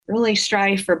really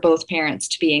strive for both parents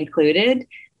to be included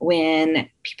when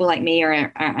people like me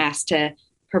are asked to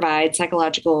provide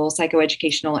psychological,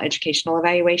 psychoeducational, educational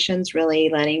evaluations, really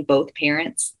letting both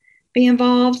parents be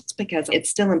involved because it's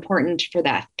still important for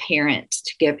that parent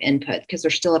to give input because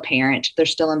they're still a parent, they're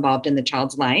still involved in the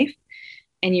child's life.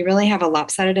 And you really have a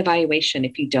lopsided evaluation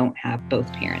if you don't have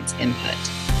both parents' input.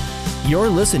 You're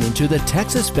listening to the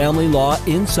Texas Family Law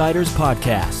Insiders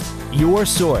Podcast, your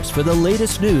source for the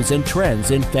latest news and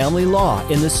trends in family law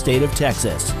in the state of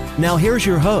Texas. Now here's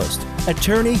your host,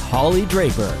 Attorney Holly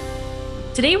Draper.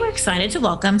 Today we're excited to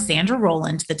welcome Sandra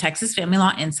Rowland to the Texas Family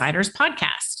Law Insiders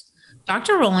Podcast.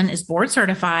 Dr. Rowland is board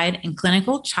certified in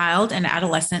clinical child and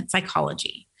adolescent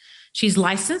psychology. She's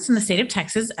licensed in the state of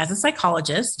Texas as a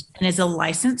psychologist and is a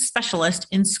licensed specialist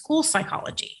in school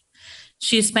psychology.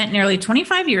 She has spent nearly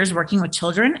 25 years working with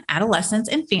children, adolescents,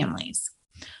 and families.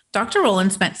 Dr.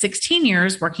 Rowland spent 16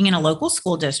 years working in a local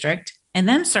school district and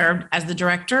then served as the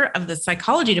director of the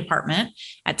psychology department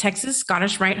at Texas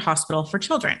Scottish Rite Hospital for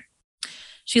Children.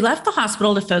 She left the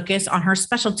hospital to focus on her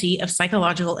specialty of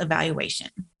psychological evaluation.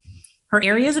 Her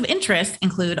areas of interest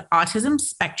include autism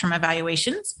spectrum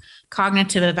evaluations,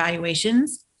 cognitive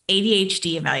evaluations,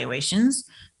 ADHD evaluations,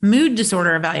 mood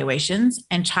disorder evaluations,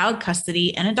 and child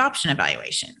custody and adoption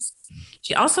evaluations.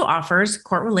 She also offers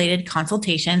court-related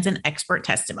consultations and expert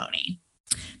testimony.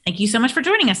 Thank you so much for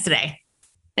joining us today.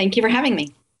 Thank you for having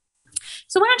me.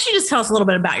 So why don't you just tell us a little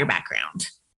bit about your background?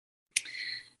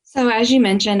 So as you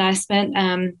mentioned, I spent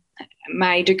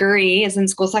my degree is in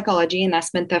school psychology, and I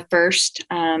spent the first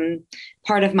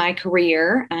part of my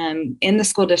career in the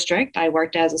school district. I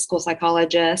worked as a school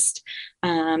psychologist,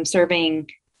 serving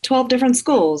 12 different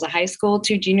schools, a high school,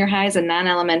 2 junior highs, and 9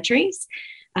 elementaries,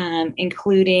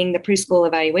 including the preschool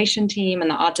evaluation team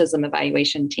and the autism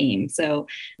evaluation team. So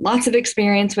lots of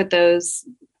experience with those,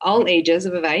 all ages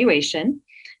of evaluation.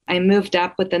 I moved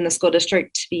up within the school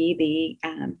district to be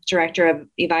the director of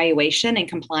evaluation and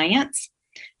compliance.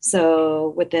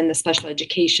 So within the special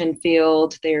education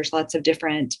field, there's lots of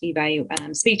different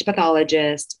speech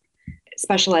pathologists,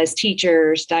 specialized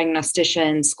teachers,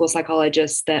 diagnosticians, school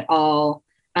psychologists that all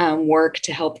work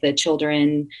to help the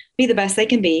children be the best they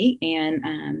can be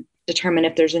and determine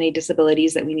if there's any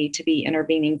disabilities that we need to be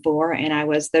intervening for. And I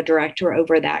was the director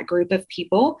over that group of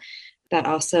people. That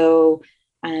also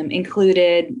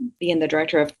included being the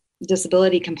director of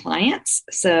disability compliance.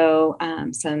 So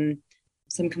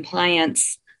some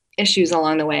compliance issues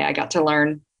along the way I got to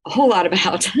learn a whole lot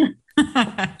about.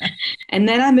 And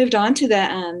then I moved on to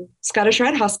the Scottish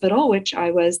Rite Hospital, which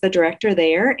I was the director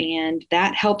there. And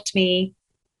that helped me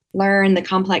learn the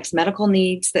complex medical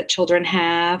needs that children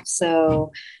have.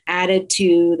 So added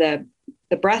to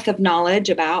the breadth of knowledge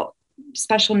about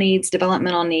special needs,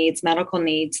 developmental needs, medical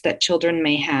needs that children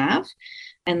may have,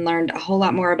 and learned a whole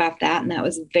lot more about that. And that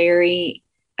was a very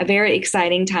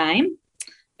exciting time.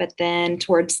 But then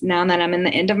towards now that I'm in the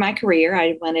end of my career,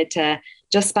 I wanted to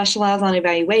just specialize on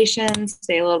evaluations,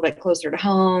 stay a little bit closer to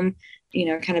home,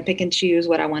 kind of pick and choose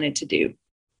what I wanted to do.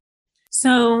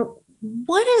 So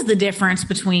what is the difference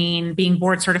between being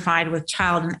board certified with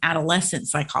child and adolescent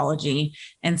psychology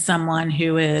and someone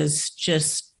who is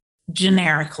just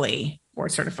generically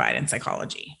board certified in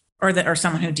psychology or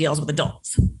someone who deals with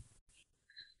adults?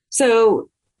 So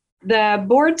the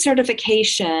board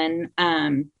certification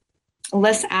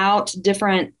lists out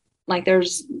different,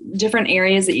 there's different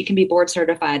areas that you can be board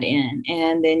certified in.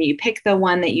 And then you pick the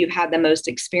one that you've had the most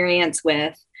experience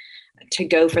with to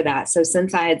go for that. So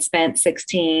since I had spent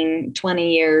 16,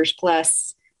 20 years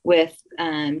plus with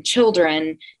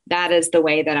children, that is the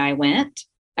way that I went.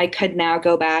 I could now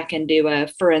go back and do a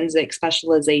forensic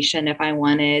specialization if I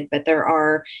wanted, but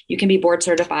you can be board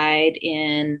certified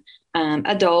in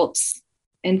adults,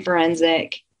 in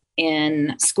forensic,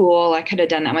 in school. I could have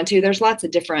done that one too. There's lots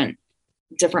of different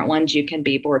ones you can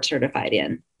be board certified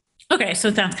in. Okay. So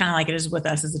it sounds kind of like it is with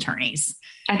us as attorneys.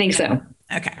 I think so.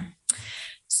 Okay.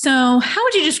 So how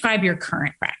would you describe your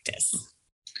current practice?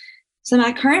 So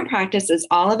my current practice is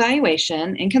all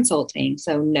evaluation and consulting.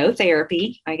 So no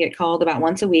therapy. I get called about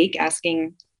once a week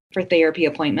asking for therapy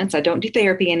appointments. I don't do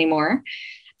therapy anymore.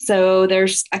 So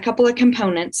there's a couple of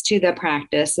components to the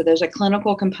practice. So there's a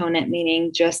clinical component,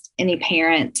 meaning just any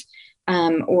parent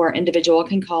or individual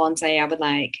can call and say, I would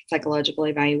like psychological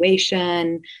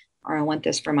evaluation, or I want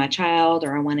this for my child,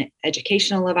 or I want an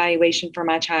educational evaluation for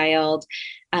my child.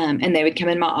 And they would come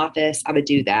in my office. I would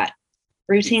do that.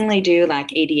 Routinely do like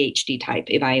ADHD type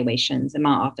evaluations in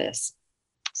my office.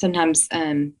 Sometimes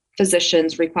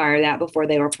physicians require that before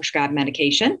they will prescribe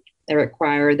medication. They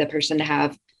require the person to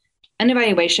have an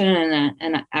evaluation and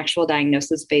an actual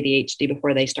diagnosis of ADHD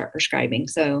before they start prescribing.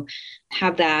 So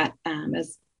have that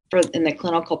as for in the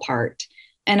clinical part.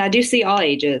 And I do see all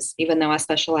ages, even though I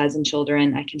specialize in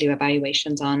children, I can do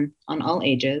evaluations on all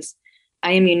ages.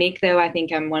 I am unique, though. I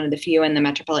think I'm one of the few in the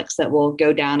Metroplex that will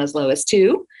go down as low as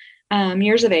 2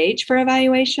 years of age for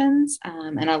evaluations.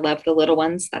 And I love the little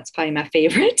ones. That's probably my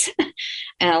favorite.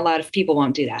 And a lot of people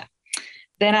won't do that.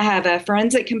 Then I have a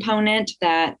forensic component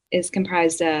that is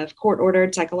comprised of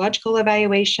court-ordered psychological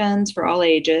evaluations for all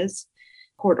ages,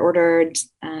 court-ordered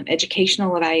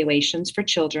educational evaluations for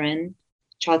children,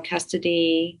 child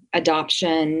custody,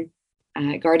 adoption,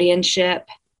 guardianship,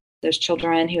 those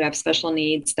children who have special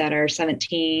needs that are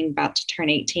 17, about to turn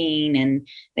 18, and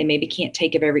they maybe can't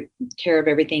take care of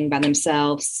everything by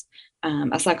themselves.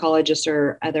 A psychologist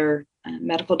or other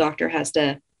medical doctor has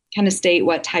to kind of state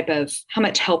how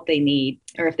much help they need,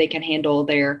 or if they can handle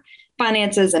their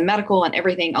finances and medical and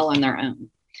everything all on their own.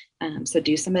 So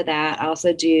do some of that. I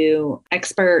also do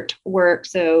expert work,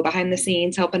 so behind the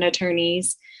scenes helping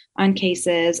attorneys on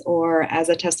cases, or as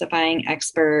a testifying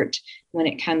expert when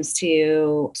it comes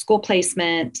to school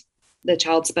placement, the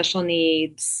child's special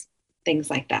needs, things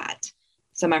like that.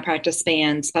 So my practice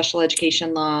spans special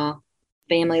education law,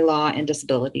 family law, and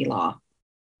disability law.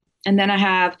 And then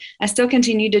I still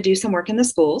continue to do some work in the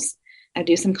schools. I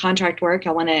do some contract work.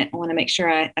 I want to make sure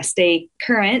I stay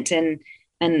current and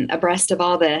abreast of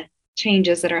all the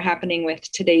changes that are happening with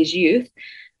today's youth.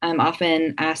 I'm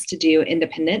often asked to do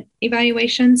independent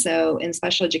evaluation. So in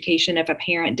special education, if a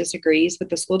parent disagrees with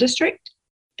the school district,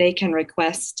 they can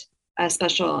request a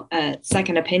special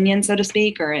second opinion, so to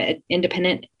speak, or an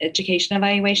independent education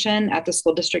evaluation at the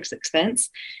school district's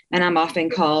expense. And I'm often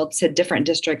called to different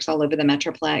districts all over the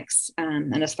Metroplex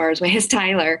and as far away as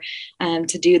Tyler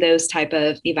to do those type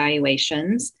of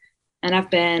evaluations. And I've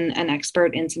been an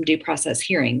expert in some due process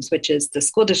hearings, which is the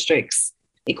school district's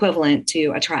equivalent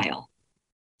to a trial.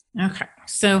 Okay.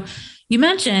 So you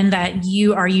mentioned that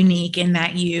you are unique in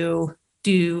that you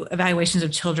do evaluations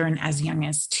of children as young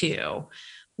as 2.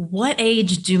 What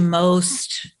age do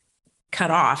most cut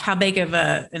off? How big of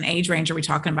an age range are we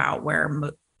talking about where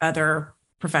other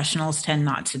professionals tend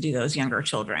not to do those younger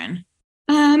children?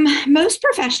 Most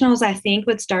professionals, I think,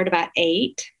 would start about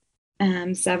 8,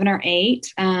 7 or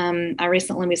 8. I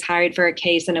recently was hired for a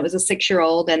case, and it was a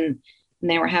 6-year-old, and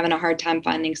they were having a hard time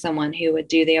finding someone who would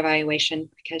do the evaluation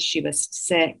because she was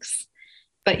 6.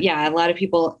 But yeah, a lot of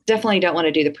people definitely don't want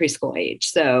to do the preschool age.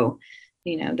 So,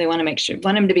 they want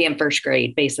them to be in first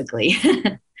grade, basically.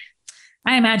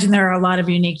 I imagine there are a lot of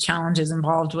unique challenges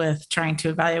involved with trying to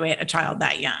evaluate a child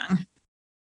that young.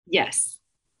 Yes.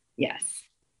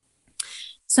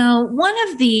 So one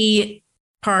of the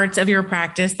parts of your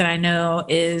practice that I know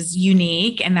is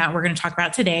unique and that we're going to talk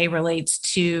about today relates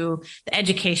to the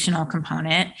educational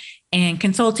component and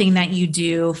consulting that you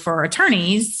do for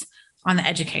attorneys on the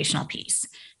educational piece.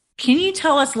 Can you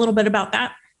tell us a little bit about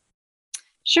that?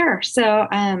 Sure. So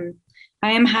I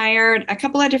am hired a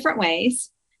couple of different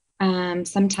ways.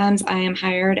 Sometimes I am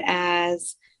hired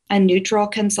as a neutral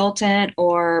consultant,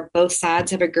 or both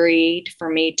sides have agreed for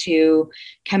me to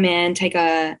come in, take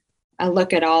a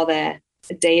look at all the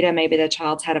data. Maybe the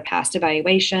child's had a past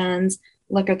evaluations,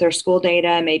 look at their school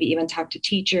data, maybe even talk to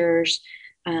teachers,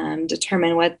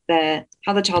 determine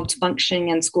how the child's functioning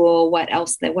in school, what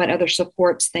other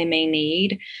supports they may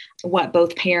need, what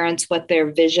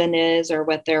their vision is or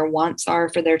what their wants are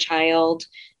for their child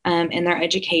in their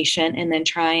education, and then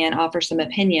try and offer some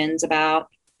opinions about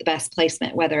the best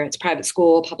placement, whether it's private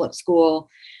school, public school,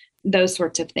 those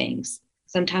sorts of things.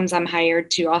 Sometimes I'm hired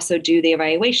to also do the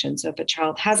evaluation. So if a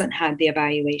child hasn't had the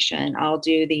evaluation, I'll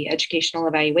do the educational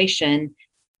evaluation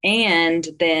and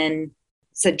then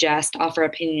offer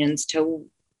opinions to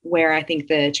where I think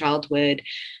the child would,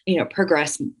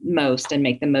 progress most and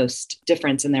make the most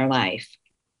difference in their life.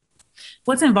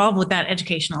 What's involved with that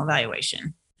educational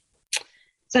evaluation?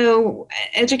 So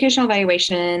educational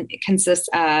evaluation consists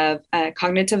of a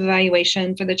cognitive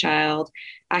evaluation for the child,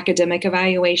 academic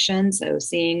evaluation, so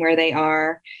seeing where they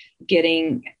are,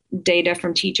 getting data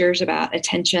from teachers about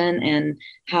attention and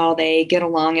how they get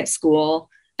along at school,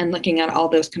 and looking at all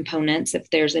those components, if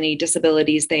there's any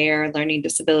disabilities there, learning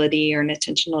disability or an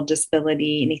attentional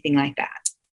disability, anything like that.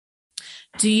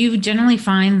 Do you generally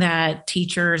find that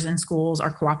teachers and schools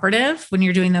are cooperative when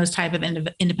you're doing those type of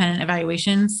independent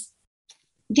evaluations?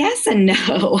 Yes and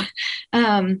no.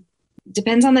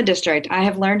 Depends on the district. I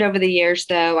have learned over the years,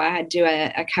 though, I do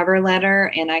a cover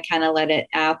letter, and I kind of let it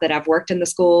out that I've worked in the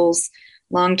schools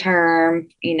long term,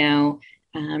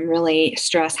 really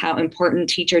stress how important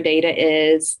teacher data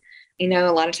is,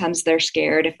 A lot of times they're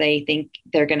scared if they think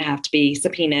they're going to have to be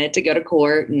subpoenaed to go to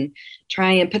court, and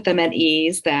try and put them at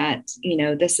ease that,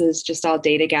 this is just all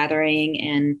data gathering.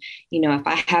 And, if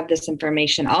I have this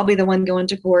information, I'll be the one going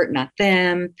to court, not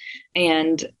them.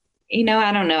 And,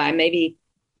 I don't know,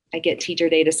 I get teacher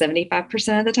data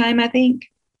 75% of the time, I think.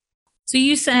 So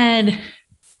you said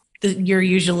that you're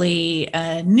usually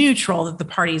neutral, that the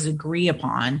parties agree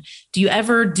upon. Do you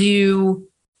ever do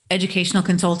educational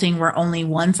consulting where only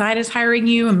one side is hiring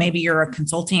you and maybe you're a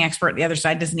consulting expert, the other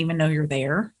side doesn't even know you're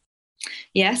there?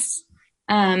 Yes.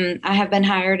 I have been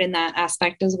hired in that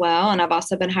aspect as well. And I've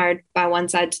also been hired by one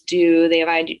side to do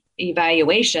the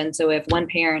evaluation. So if one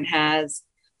parent has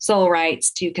sole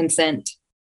rights to consent,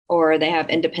 or they have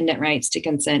independent rights to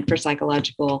consent for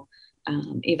psychological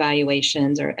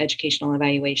evaluations or educational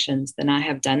evaluations, then I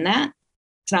have done that.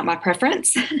 It's not my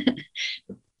preference.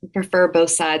 Prefer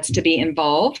both sides to be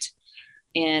involved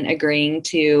and agreeing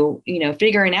to,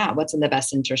 figuring out what's in the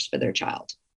best interest for their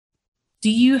child. Do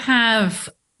you have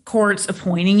courts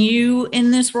appointing you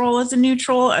in this role as a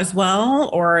neutral as well?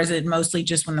 Or is it mostly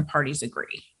just when the parties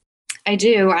agree? I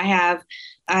do.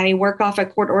 I work off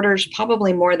of court orders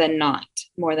probably more than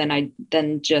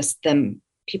just them,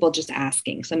 people just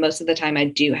asking. So most of the time I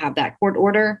do have that court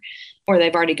order, or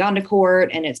they've already gone to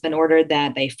court and it's been ordered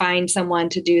that they find someone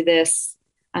to do this,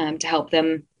 to help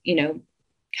them,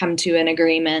 come to an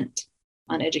agreement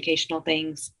on educational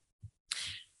things.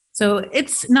 So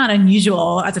it's not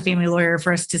unusual as a family lawyer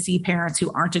for us to see parents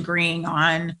who aren't agreeing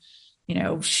on,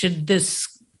 should this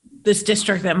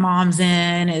district that mom's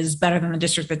in is better than the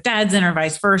district that dad's in, or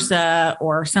vice versa,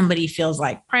 or somebody feels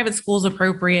like private school is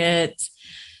appropriate.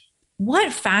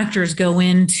 What factors go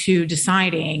into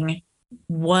deciding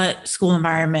what school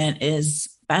environment is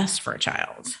best for a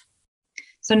child?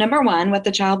 So number one, what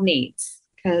the child needs,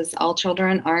 because all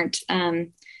children aren't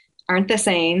the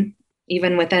same.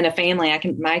 Even within a family,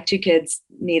 my two kids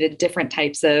needed different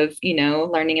types of,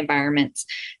 learning environments.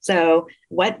 So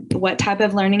what type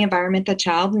of learning environment the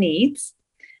child needs,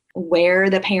 where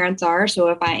the parents are. So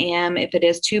if it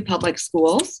is two public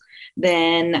schools,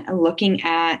 then looking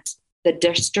at the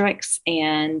districts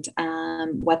and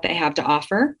what they have to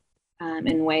offer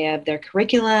in way of their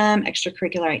curriculum,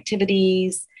 extracurricular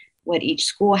activities, what each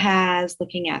school has,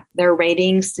 looking at their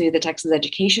ratings through the Texas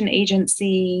Education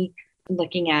Agency,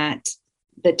 looking at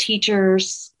the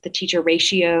teachers, the teacher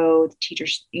ratio, the teacher,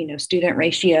 student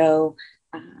ratio,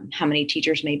 how many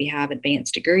teachers maybe have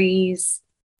advanced degrees,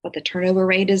 what the turnover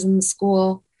rate is in the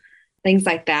school, things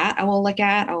like that. I will look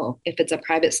at, if it's a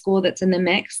private school that's in the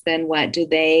mix, then what do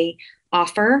they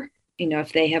offer?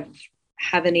 If they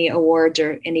have any awards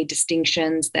or any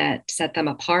distinctions that set them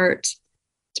apart.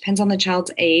 Depends on the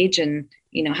child's age, and,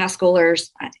 high schoolers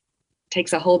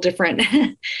takes a whole different,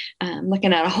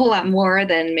 looking at a whole lot more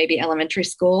than maybe elementary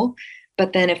school.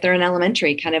 But then if they're in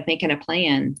elementary, kind of making a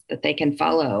plan that they can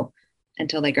follow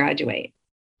until they graduate.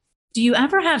 Do you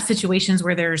ever have situations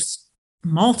where there's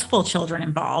multiple children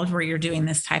involved, where you're doing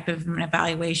this type of an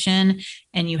evaluation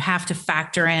and you have to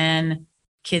factor in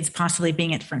kids possibly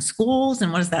being at different schools?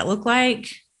 And what does that look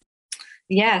like?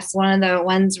 Yes. One of the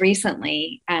ones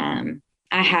recently,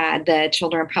 I had the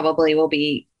children probably will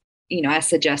be, I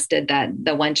suggested that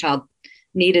the one child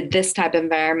needed this type of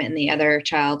environment and the other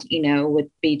child,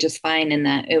 would be just fine in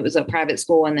that it was a private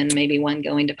school, and then maybe one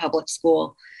going to public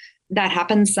school. That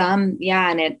happens some.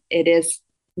 Yeah. And it is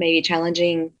maybe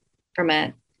challenging from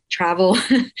a travel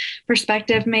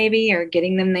perspective, maybe, or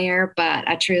getting them there. But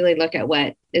I truly look at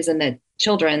what is in the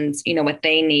children's, what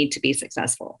they need to be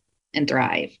successful and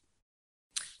thrive.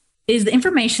 Is the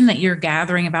information that you're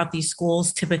gathering about these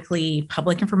schools typically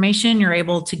public information you're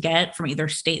able to get from either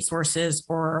state sources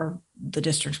or the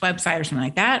district's website or something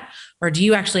like that? Or do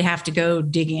you actually have to go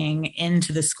digging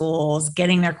into the schools,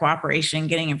 getting their cooperation,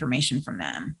 getting information from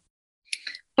them?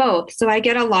 Both. So I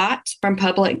get a lot from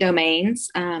public domains.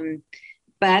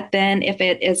 But then if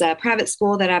it is a private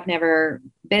school that I've never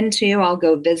been to, I'll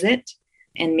go visit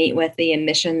and meet with the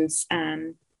admissions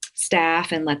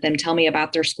staff and let them tell me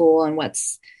about their school and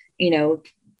what's,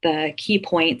 the key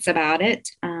points about it.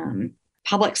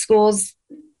 Public schools,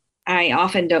 I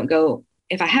often don't go.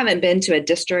 If I haven't been to a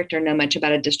district or know much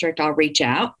about a district, I'll reach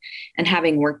out. And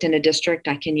having worked in a district,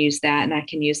 I can use that. And I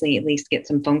can usually at least get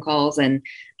some phone calls and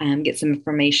get some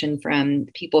information from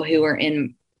people who are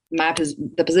in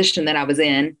the position that I was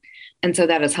in. And so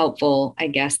that is helpful, I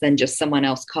guess, than just someone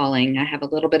else calling. I have a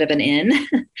little bit of an in,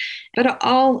 but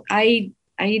I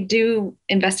do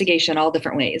investigation all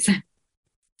different ways.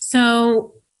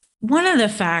 So one of the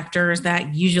factors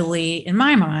that usually, in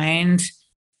my mind,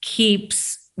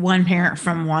 keeps one parent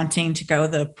from wanting to go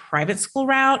the private school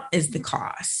route is the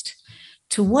cost.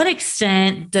 To what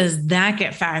extent does that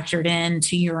get factored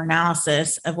into your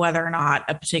analysis of whether or not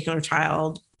a particular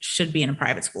child should be in a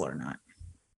private school or not?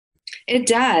 It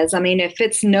does. I mean, if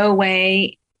it's no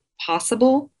way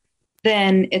possible,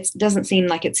 then it doesn't seem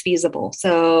like it's feasible.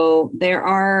 So there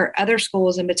are other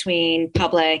schools in between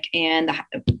public and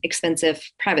the expensive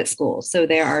private schools. So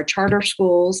there are charter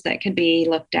schools that could be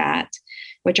looked at,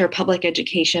 which are public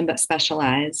education but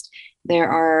specialized. There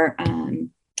are,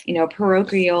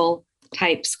 parochial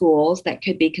type schools that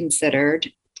could be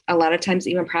considered. A lot of times,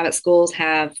 even private schools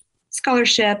have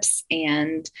scholarships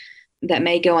and that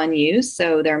may go unused.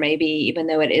 So there may be, even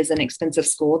though it is an expensive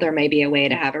school, there may be a way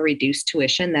to have a reduced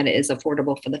tuition that is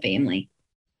affordable for the family.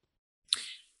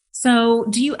 So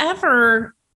do you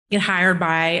ever get hired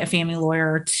by a family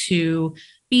lawyer to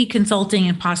be consulting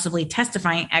and possibly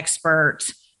testifying expert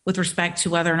with respect to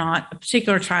whether or not a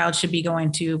particular child should be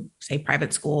going to, say,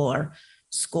 private school or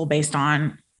school based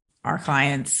on our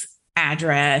client's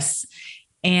address?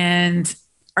 And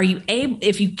are you able,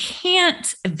 if you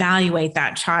can't evaluate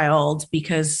that child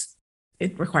because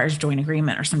it requires joint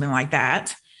agreement or something like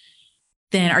that,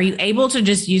 then are you able to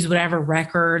just use whatever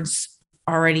records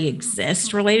already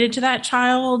exist related to that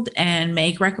child and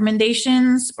make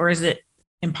recommendations? Or is it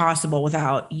impossible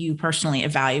without you personally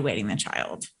evaluating the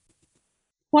child?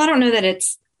 Well, I don't know that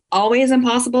it's always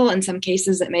impossible. In some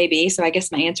cases, it may be. So I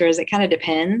guess my answer is it kind of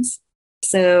depends.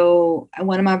 So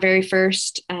one of my very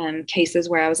first cases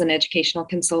where I was an educational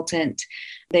consultant,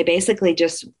 they basically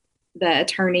just, the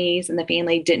attorneys and the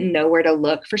family didn't know where to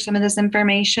look for some of this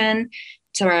information.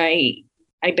 So I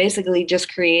basically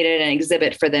just created an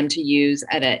exhibit for them to use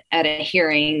at a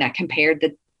hearing that compared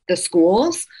the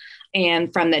schools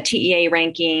and from the TEA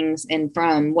rankings and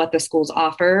from what the schools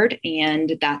offered.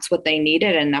 And that's what they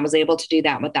needed. And I was able to do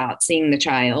that without seeing the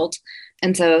child.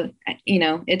 And so,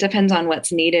 it depends on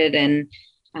what's needed. And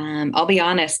I'll be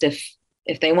honest,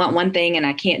 if they want one thing and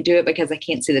I can't do it because I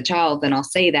can't see the child, then I'll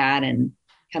say that and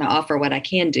kind of offer what I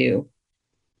can do.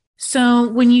 So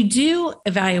when you do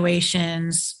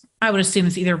evaluations, I would assume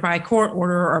it's either by court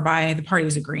order or by the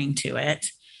parties agreeing to it.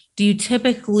 Do you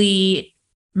typically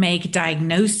make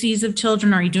diagnoses of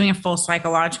children? Are you doing a full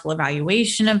psychological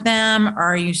evaluation of them? Or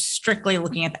are you strictly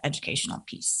looking at the educational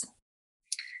piece?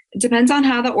 It depends on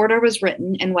how the order was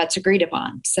written and what's agreed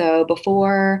upon. So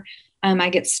before I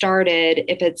get started,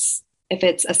 if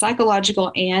it's a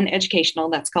psychological and educational,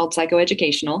 that's called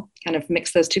psychoeducational, kind of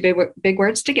mix those two big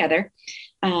words together.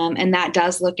 And that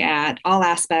does look at all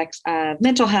aspects of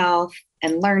mental health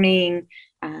and learning.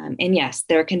 And yes,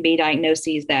 there can be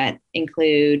diagnoses that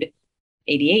include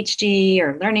ADHD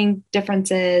or learning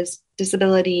differences,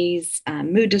 disabilities,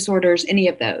 mood disorders, any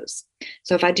of those.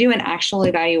 So if I do an actual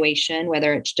evaluation,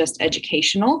 whether it's just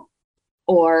educational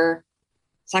or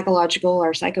psychological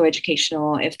or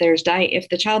psychoeducational, if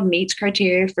the child meets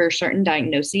criteria for certain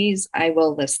diagnoses, I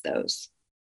will list those.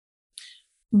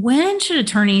 When should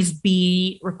attorneys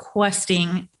be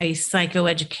requesting a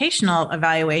psychoeducational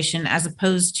evaluation as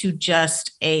opposed to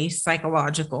just a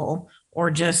psychological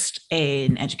or just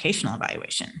an educational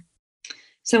evaluation?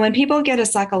 So when people get a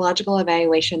psychological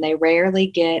evaluation, they rarely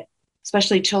get,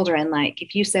 especially children, like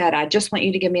if you said, I just want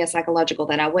you to give me a psychological,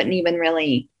 then I wouldn't even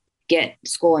really get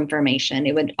school information.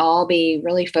 It would all be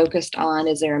really focused on,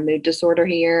 is there a mood disorder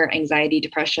here, anxiety,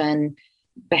 depression,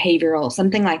 behavioral,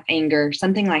 something like anger,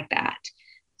 something like that.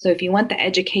 So if you want the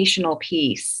educational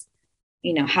piece,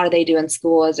 how do they do in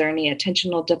school? Is there any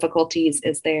attentional difficulties?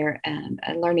 Is there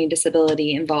a learning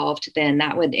disability involved? Then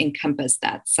that would encompass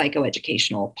that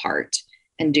psychoeducational part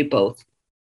and do both.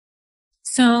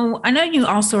 So I know you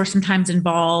also are sometimes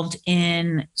involved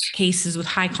in cases with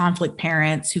high conflict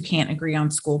parents who can't agree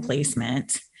on school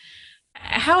placement.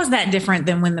 How is that different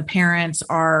than when the parents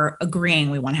are agreeing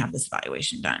we want to have this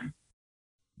evaluation done?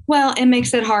 Well, it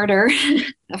makes it harder,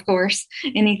 of course.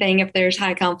 Anything, if there's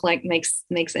high conflict,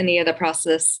 makes any of the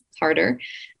process harder.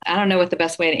 I don't know what the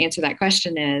best way to answer that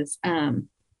question is.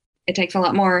 It takes a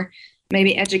lot more,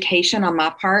 maybe education on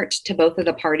my part to both of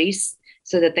the parties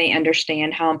so that they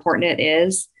understand how important it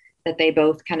is that they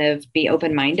both kind of be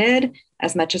open-minded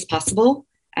as much as possible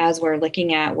as we're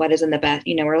looking at what is in the best,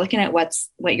 we're looking at what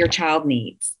your child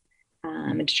needs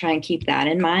and to try and keep that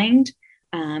in mind.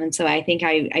 And so I think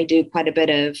I do quite a bit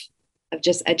of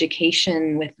just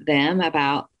education with them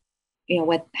about,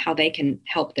 how they can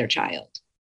help their child.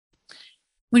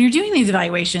 When you're doing these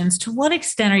evaluations, to what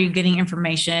extent are you getting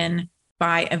information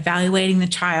by evaluating the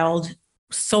child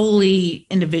solely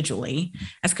individually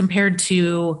as compared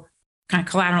to kind of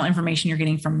collateral information you're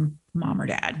getting from mom or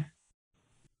dad?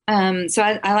 So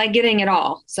I like getting it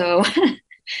all. So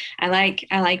I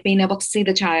like being able to see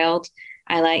the child.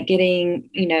 I like getting,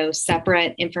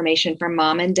 separate information from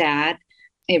mom and dad.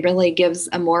 It really gives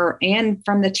and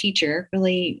from the teacher,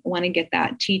 really want to get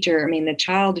that teacher. I mean, the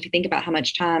child, if you think about how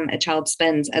much time a child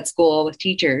spends at school with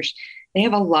teachers, they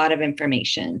have a lot of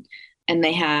information, and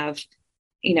they have,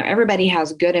 everybody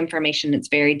has good information. It's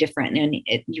very different. And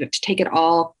you have to take it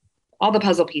all the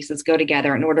puzzle pieces go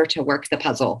together in order to work the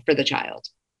puzzle for the child.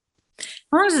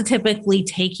 How long does it typically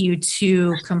take you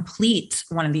to complete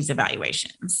one of these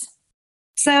evaluations?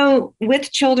 So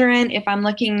with children, if I'm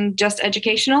looking just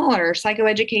educational or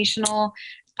psychoeducational,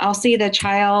 I'll see the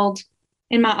child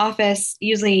in my office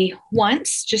usually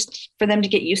once, just for them to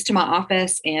get used to my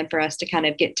office and for us to kind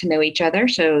of get to know each other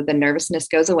so the nervousness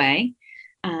goes away.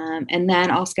 And then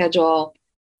I'll schedule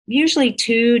usually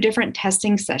 2 different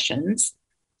testing sessions.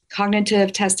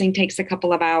 Cognitive testing takes a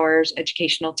couple of hours,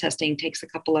 educational testing takes a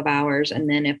couple of hours, and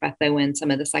then if I throw in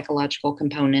some of the psychological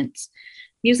components,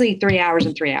 usually 3 hours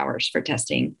and 3 hours for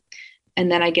testing.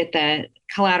 And then I get the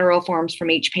collateral forms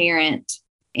from each parent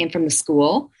and from the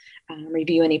school,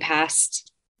 review any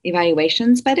past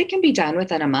evaluations, but it can be done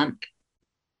within a month.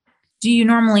 Do you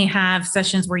normally have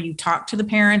sessions where you talk to the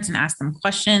parents and ask them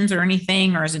questions or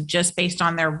anything, or is it just based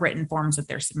on their written forms that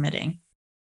they're submitting?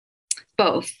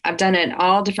 Both. I've done it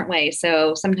all different ways.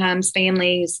 So sometimes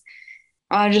families,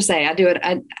 I'll just say I do it.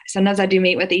 Sometimes I do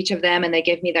meet with each of them and they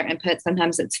give me their input.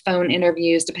 Sometimes it's phone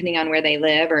interviews, depending on where they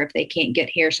live, or if they can't get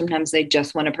here, sometimes they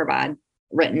just want to provide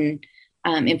written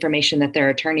information that their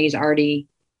attorneys already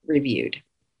reviewed.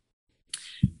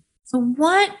 So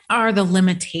what are the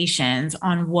limitations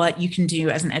on what you can do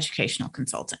as an educational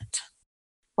consultant?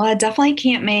 Well, I definitely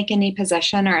can't make any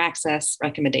possession or access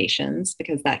recommendations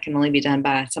because that can only be done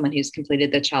by someone who's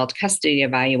completed the child custody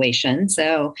evaluation.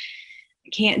 So I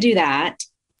can't do that.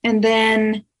 And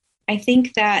then I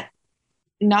think that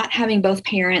not having both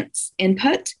parents'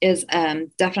 input is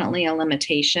definitely a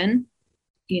limitation,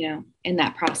 in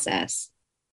that process.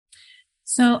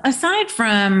 So aside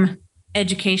from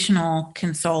educational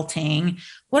consulting,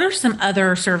 what are some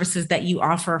other services that you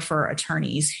offer for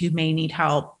attorneys who may need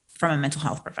help from a mental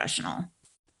health professional?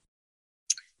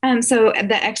 So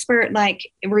the expert, like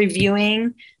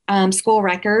reviewing school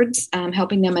records,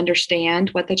 helping them understand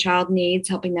what the child needs,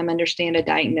 helping them understand a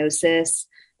diagnosis.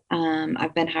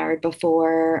 I've been hired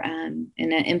before in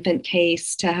an infant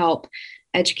case to help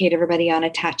educate everybody on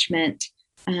attachment,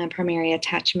 primary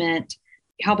attachment,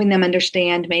 helping them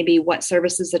understand maybe what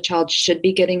services the child should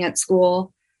be getting at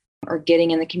school or getting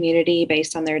in the community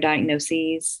based on their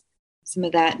diagnoses, some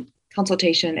of that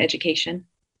consultation, education.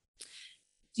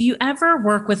 Do you ever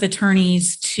work with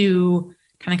attorneys to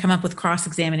kind of come up with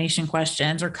cross-examination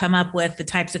questions or come up with the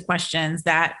types of questions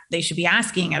that they should be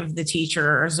asking of the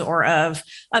teachers or of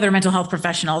other mental health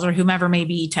professionals or whomever may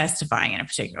be testifying in a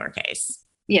particular case?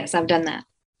 Yes, I've done that.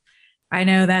 I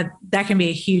know that can be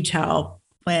a huge help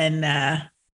when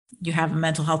you have a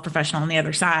mental health professional on the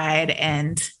other side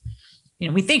and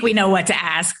we think we know what to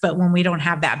ask, but when we don't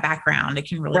have that background, it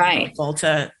can really be helpful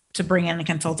to bring in a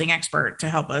consulting expert to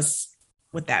help us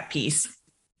with that piece.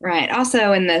 Right.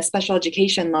 Also in the special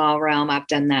education law realm, I've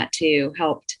done that too,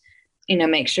 helped,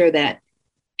 make sure that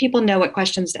people know what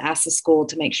questions to ask the school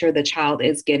to make sure the child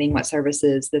is getting what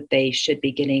services that they should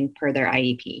be getting per their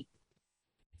IEP.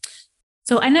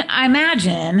 So I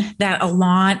imagine that a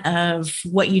lot of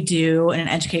what you do in an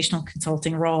educational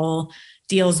consulting role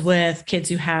deals with kids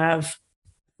who have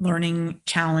learning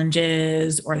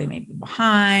challenges, or they may be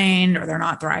behind, or they're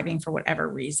not thriving for whatever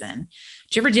reason.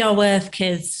 Do you ever deal with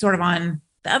kids sort of on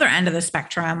the other end of the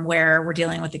spectrum where we're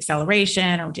dealing with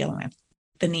acceleration or we're dealing with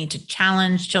the need to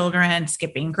challenge children,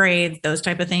 skipping grades, those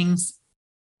type of things?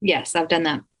 Yes, I've done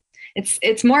that.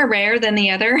 It's more rare than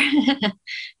the other,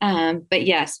 but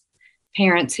yes,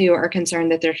 parents who are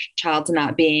concerned that their child's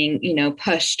not being,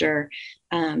 pushed or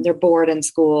they're bored in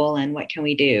school, and what can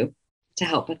we do to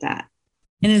help with that?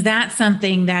 And is that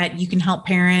something that you can help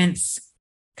parents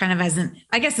kind of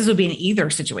I guess this would be in either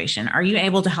situation. Are you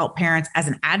able to help parents as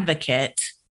an advocate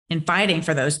in fighting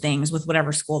for those things with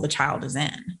whatever school the child is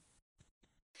in?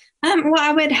 Well,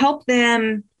 I would help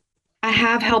them. I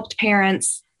have helped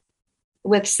parents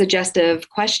with suggestive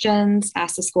questions,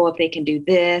 ask the school if they can do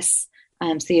this,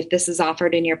 see if this is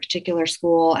offered in your particular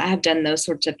school. I have done those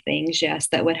sorts of things, yes,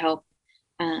 that would help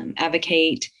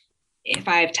advocate. If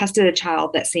I've tested a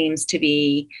child that seems to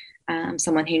be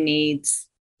someone who needs,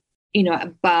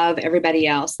 above everybody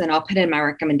else, then I'll put in my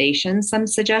recommendations, some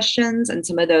suggestions, and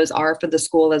some of those are for the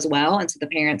school as well. And so the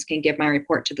parents can give my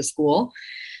report to the school.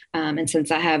 And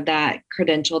since I have that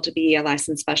credential to be a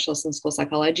licensed specialist in school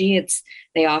psychology,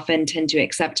 they often tend to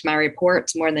accept my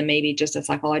reports more than maybe just a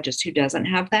psychologist who doesn't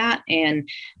have that, and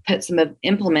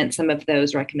implement some of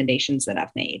those recommendations that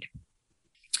I've made.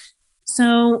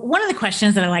 So one of the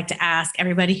questions that I like to ask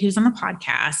everybody who's on the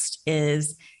podcast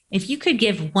is, if you could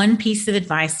give one piece of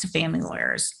advice to family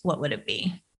lawyers, what would it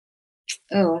be?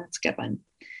 Oh, that's a good one.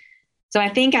 So I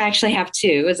think I actually have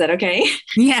two. Is that okay?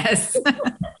 Yes.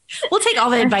 We'll take all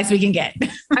the advice we can get.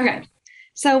 Okay.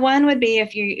 So one would be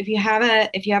if you have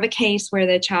a case where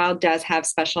the child does have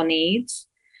special needs,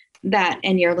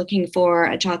 and you're looking for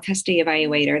a child custody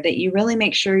evaluator, that you really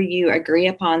make sure you agree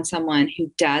upon someone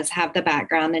who does have the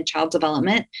background in child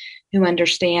development, who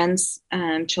understands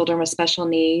children with special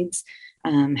needs,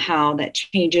 how that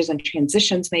changes and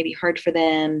transitions may be hard for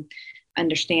them,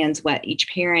 understands what each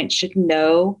parent should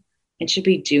know and should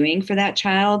be doing for that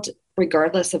child,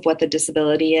 regardless of what the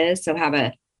disability is. So have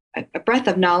a breadth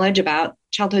of knowledge about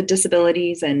childhood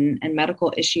disabilities and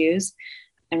medical issues,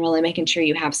 and really making sure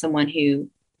you have someone who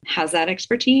has that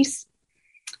expertise.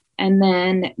 And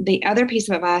then the other piece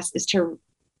of advice is to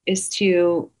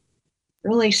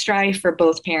really strive for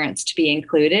both parents to be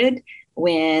included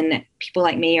when people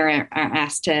like me are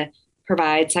asked to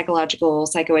provide psychological,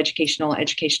 psychoeducational,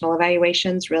 educational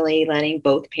evaluations, really letting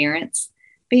both parents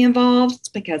be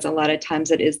involved, because a lot of times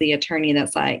it is the attorney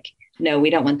that's like, no, we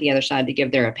don't want the other side to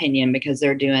give their opinion because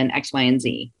they're doing X, Y, and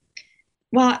Z.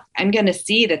 Well, I'm going to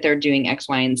see that they're doing X,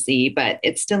 Y, and Z, but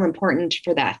it's still important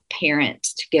for that parent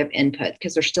to give input,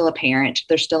 because they're still a parent.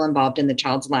 They're still involved in the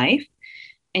child's life.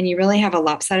 And you really have a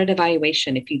lopsided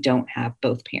evaluation if you don't have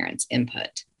both parents'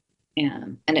 input.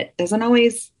 And it doesn't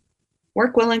always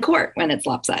work well in court when it's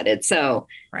lopsided. So,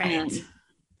 right.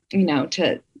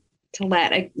 To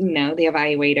let the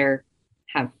evaluator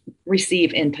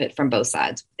receive input from both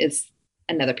sides is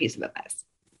another piece of advice.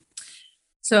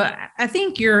 So I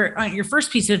think your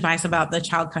first piece of advice about the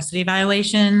child custody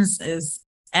evaluations is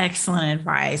excellent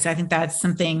advice. I think that's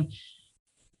something,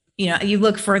 you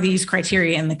look for these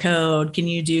criteria in the code. Do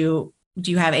you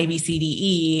have A, B, C, D,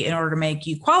 E in order to make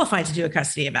you qualified to do a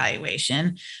custody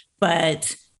evaluation?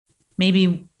 But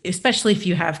maybe, especially if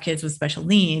you have kids with special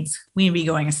needs, we need to be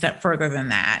going a step further than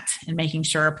that and making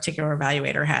sure a particular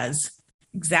evaluator has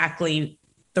exactly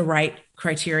the right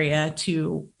criteria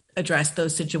to address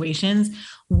those situations.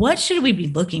 What should we be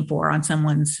looking for on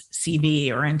someone's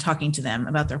CV or in talking to them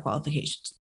about their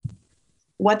qualifications?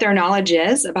 What their knowledge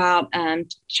is about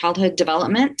childhood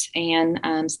development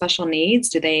and special needs.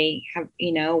 Do they have,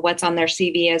 what's on their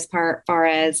CV as far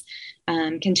as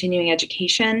continuing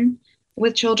education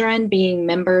with children, being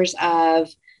members of,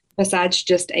 besides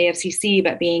just AFCC,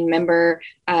 but being member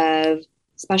of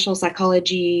special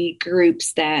psychology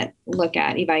groups that look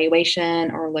at evaluation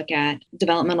or look at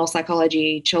developmental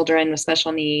psychology, children with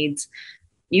special needs.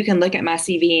 You can look at my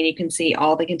CV and you can see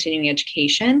all the continuing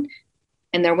education,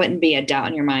 and there wouldn't be a doubt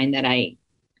in your mind that I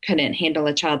couldn't handle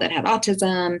a child that had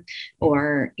autism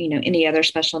or, any other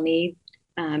special need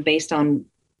based on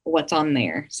what's on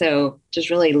there. So just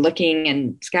really looking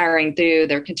and scouring through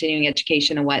their continuing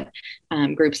education and what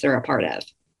groups they're a part of.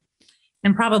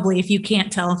 And probably if you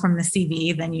can't tell from the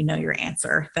CV, then you know your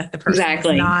answer, that the person is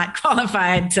not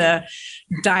qualified to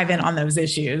dive in on those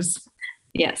issues.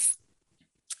 Yes.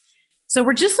 So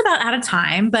we're just about out of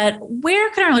time, but where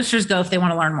can our listeners go if they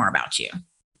want to learn more about you?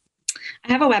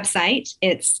 I have a website.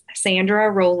 It's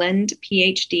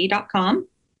sandrarowlandphd.com,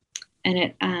 and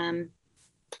it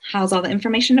has all the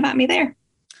information about me there.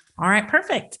 All right,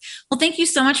 perfect. Well, thank you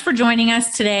so much for joining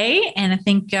us today. And I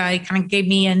think it kind of gave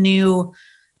me a new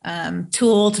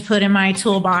tool to put in my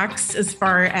toolbox as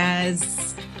far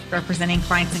as representing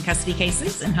clients in custody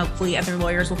cases, and hopefully other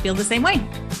lawyers will feel the same way.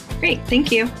 Great.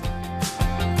 Thank you.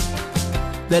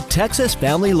 The Texas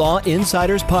Family Law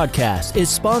Insiders podcast is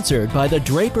sponsored by the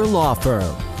Draper Law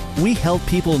Firm. We help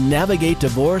people navigate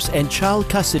divorce and child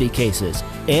custody cases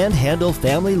and handle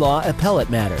family law appellate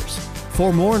matters.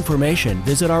 For more information,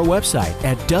 visit our website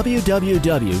at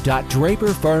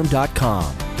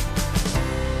www.draperfirm.com.